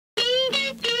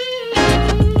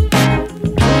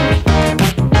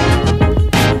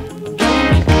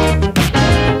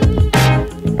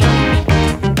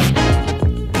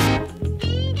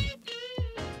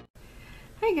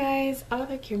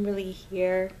Kimberly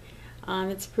here.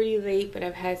 It's pretty late, but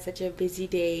I've had such a busy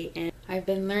day, and I've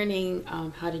bbeen learning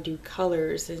how to do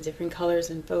colors and different colors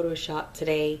in Photoshop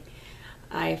today.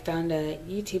 I found a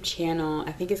YouTube channel,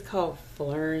 I think it's called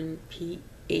Phlearn,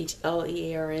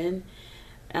 Phlearn,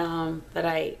 that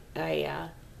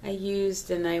I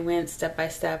used, and I went step by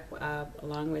step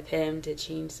along with him to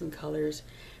change some colors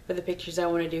for the pictures I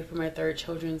want to do for my third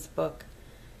children's book.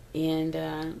 And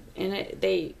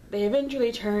they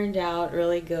eventually turned out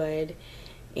really good.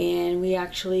 And we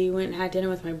actually went and had dinner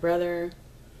with my brother.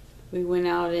 We went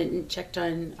out and checked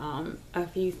on a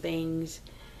few things,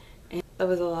 and that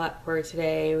was a lot for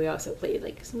today. We also played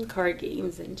like some card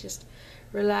games and just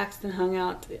relaxed and hung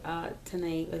out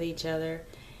tonight with each other,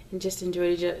 and just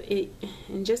enjoyed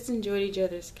each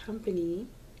other's company.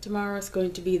 Tomorrow is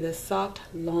going to be the soft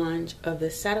launch of the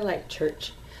satellite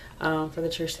church for the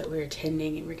church that we're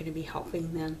attending, and we're going to be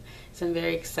helping them. So I'm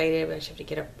very excited, but I have to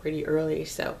get up pretty early,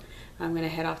 so I'm going to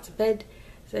head off to bed.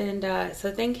 And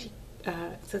so thank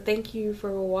you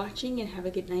for watching, and have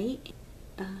a good night.